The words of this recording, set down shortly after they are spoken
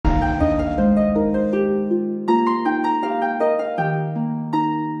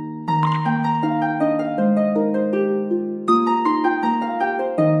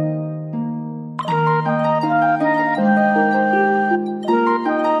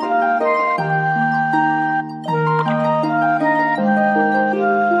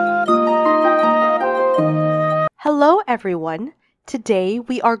everyone. Today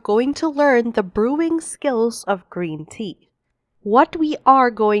we are going to learn the brewing skills of green tea. What we are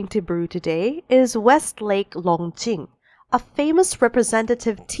going to brew today is Westlake Longjing, a famous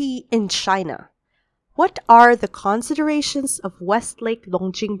representative tea in China. What are the considerations of Westlake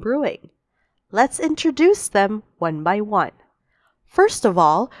Longjing brewing? Let's introduce them one by one. First of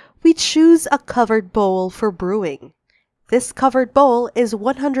all, we choose a covered bowl for brewing. This covered bowl is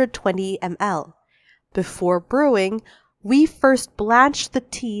 120 ml. Before brewing, we first blanch the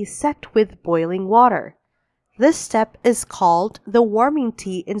tea set with boiling water. This step is called the warming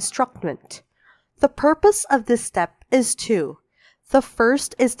tea instructment. The purpose of this step is two. The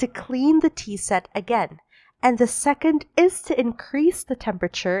first is to clean the tea set again, and the second is to increase the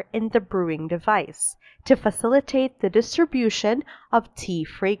temperature in the brewing device to facilitate the distribution of tea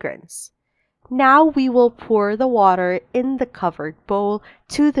fragrance. Now we will pour the water in the covered bowl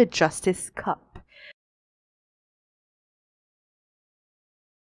to the justice cup.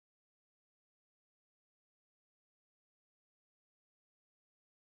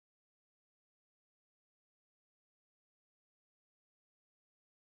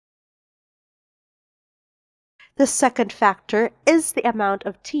 The second factor is the amount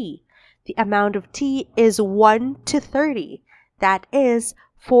of tea. The amount of tea is 1 to 30. That is,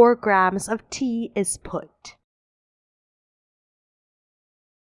 4 grams of tea is put.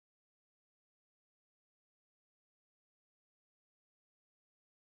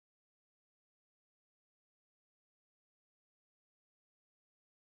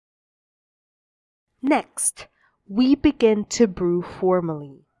 Next, we begin to brew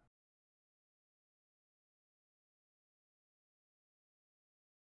formally.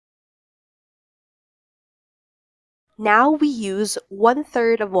 Now we use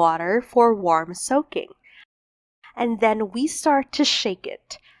 1/3 of water for warm soaking, and then we start to shake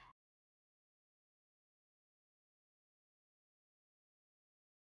it.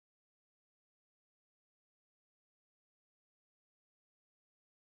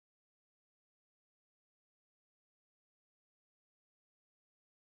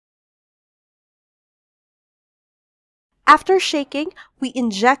 After shaking, we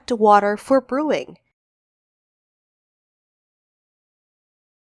inject water for brewing.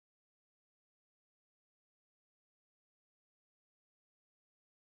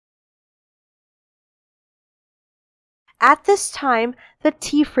 At this time, the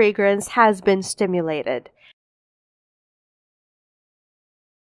tea fragrance has been stimulated.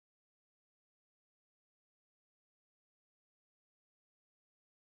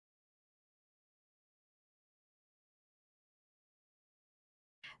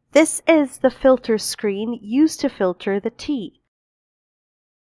 This is the filter screen used to filter the tea.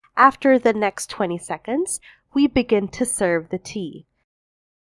 After the next 20 seconds, we begin to serve the tea.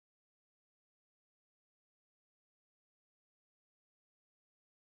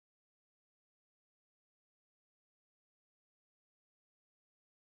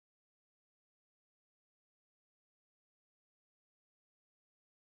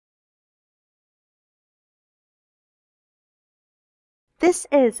 This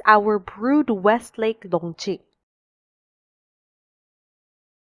is our brewed Westlake Longjing.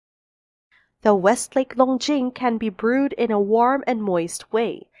 The Westlake Longjing can be brewed in a warm and moist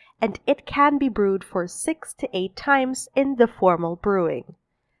way, and it can be brewed for 6 to 8 times in the formal brewing.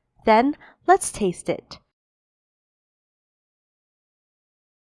 Then, let's taste it.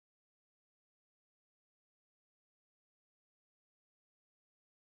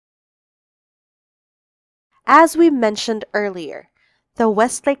 As we mentioned earlier, the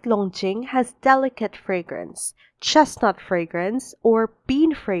Westlake Longjing has delicate fragrance, chestnut fragrance, or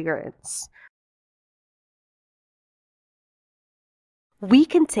bean fragrance. We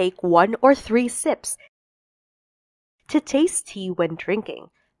can take 1 or 3 sips to taste tea when drinking.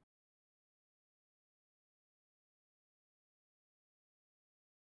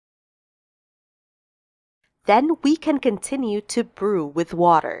 Then we can continue to brew with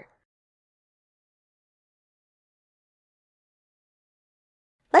water.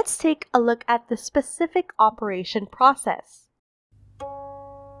 Let's take a look at the specific operation process.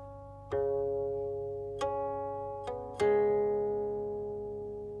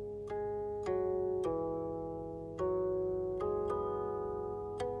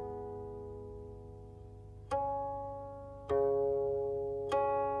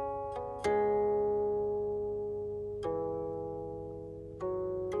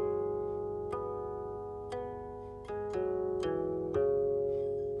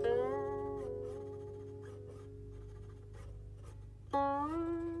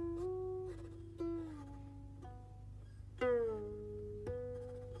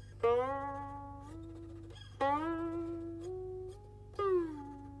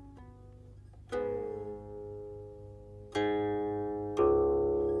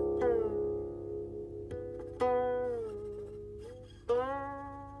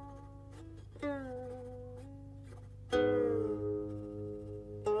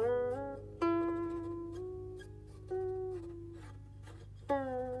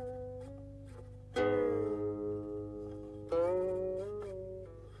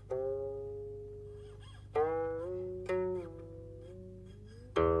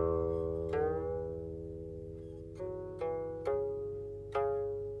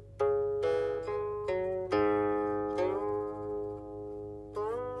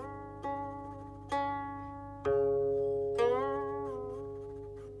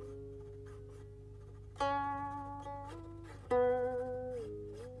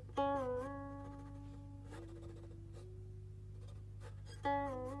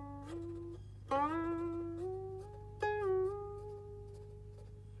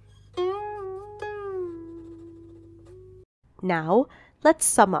 Now, let's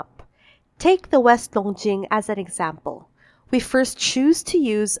sum up. Take the West Longjing as an example. We first choose to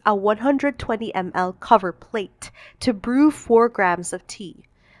use a 120 ml cover plate to brew 4 grams of tea.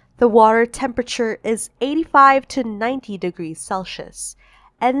 The water temperature is 85 to 90 degrees Celsius,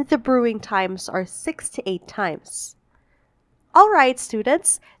 and the brewing times are 6 to 8 times. Alright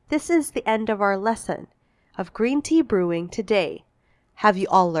students, this is the end of our lesson of green tea brewing today. Have you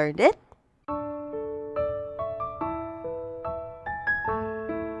all learned it?